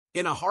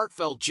In a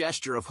heartfelt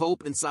gesture of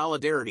hope and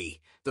solidarity,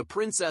 the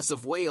Princess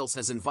of Wales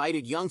has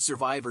invited young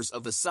survivors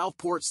of the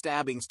Southport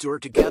stabbings to her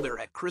together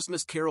at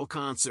Christmas Carol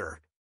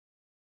concert.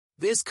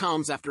 This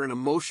comes after an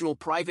emotional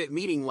private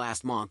meeting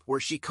last month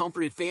where she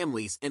comforted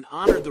families and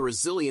honored the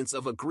resilience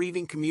of a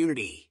grieving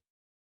community.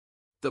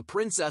 The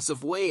Princess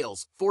of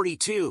Wales,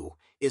 42,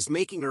 is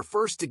making her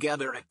first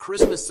together at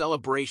Christmas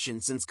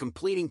celebration since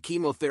completing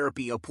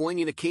chemotherapy, a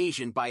poignant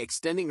occasion by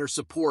extending her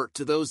support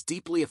to those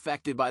deeply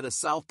affected by the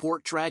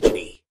Southport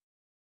tragedy.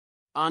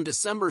 On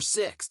December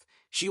 6th,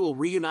 she will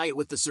reunite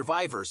with the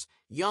survivors,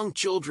 young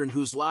children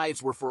whose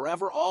lives were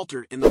forever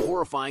altered in the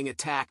horrifying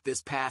attack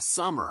this past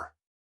summer.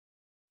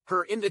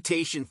 Her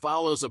invitation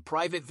follows a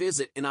private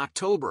visit in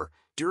October,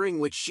 during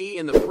which she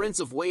and the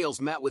Prince of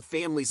Wales met with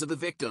families of the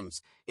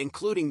victims,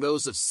 including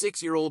those of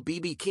 6-year-old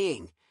BB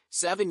King,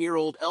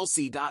 7-year-old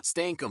Elsie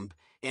Stankamp,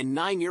 and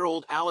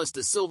 9-year-old Alice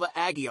da Silva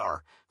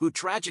Aguiar, who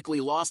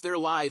tragically lost their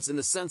lives in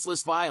the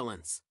senseless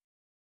violence.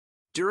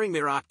 During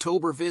their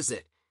October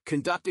visit,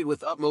 conducted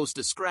with utmost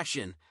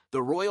discretion,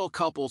 the royal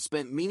couple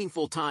spent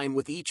meaningful time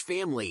with each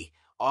family,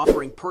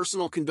 offering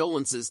personal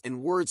condolences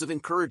and words of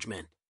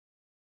encouragement.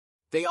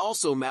 They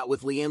also met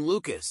with Leanne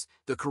Lucas,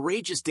 the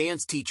courageous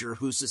dance teacher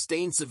who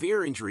sustained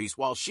severe injuries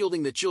while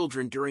shielding the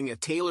children during a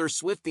Taylor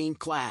Swift-themed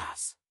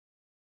class.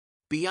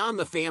 Beyond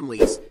the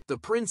families, the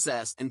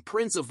Princess and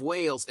Prince of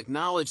Wales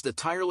acknowledged the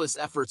tireless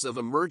efforts of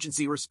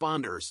emergency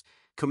responders,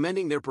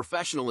 commending their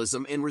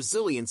professionalism and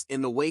resilience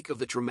in the wake of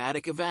the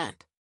traumatic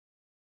event.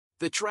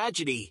 The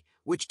tragedy,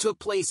 which took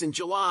place in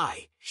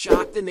July,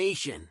 shocked the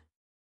nation.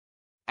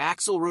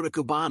 Axel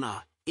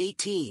Rotacabana,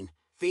 18,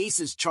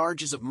 faces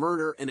charges of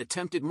murder and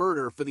attempted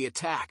murder for the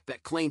attack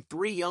that claimed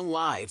 3 young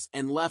lives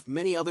and left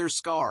many others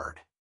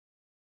scarred.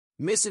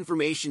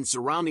 Misinformation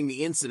surrounding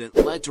the incident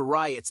led to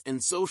riots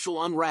and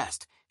social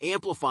unrest,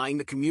 amplifying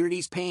the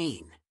community's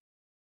pain.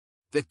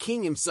 The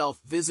king himself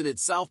visited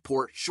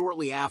Southport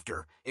shortly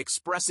after,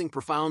 expressing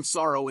profound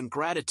sorrow and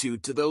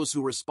gratitude to those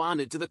who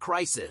responded to the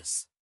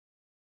crisis.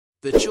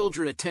 The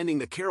children attending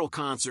the carol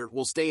concert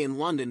will stay in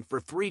London for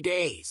 3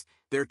 days,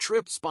 their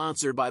trip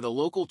sponsored by the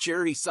local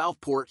charity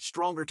Southport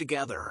Stronger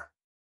Together.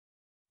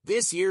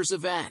 This year's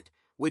event,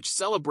 which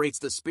celebrates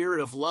the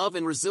spirit of love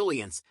and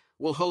resilience,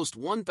 will host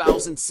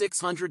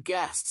 1,600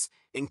 guests,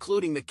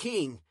 including the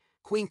King,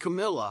 Queen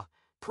Camilla,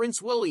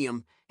 Prince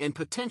William, and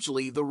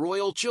potentially the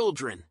royal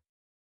children.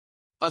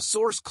 A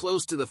source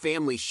close to the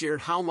family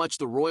shared how much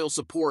the royal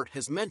support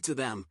has meant to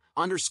them,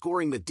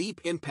 underscoring the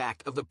deep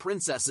impact of the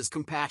princess's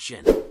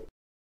compassion.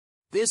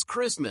 This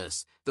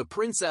Christmas, the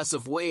Princess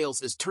of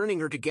Wales is turning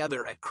her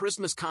together at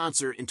Christmas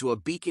concert into a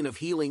beacon of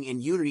healing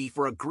and unity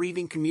for a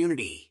grieving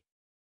community.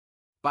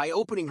 By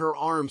opening her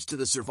arms to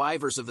the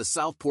survivors of the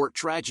Southport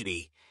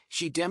tragedy,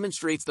 she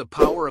demonstrates the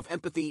power of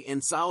empathy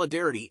and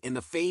solidarity in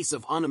the face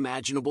of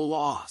unimaginable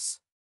loss.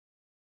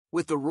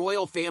 With the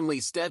royal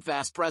family's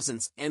steadfast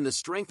presence and the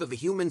strength of the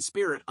human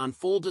spirit on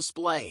full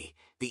display,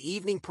 the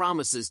evening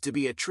promises to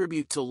be a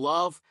tribute to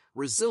love,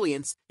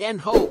 resilience,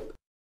 and hope.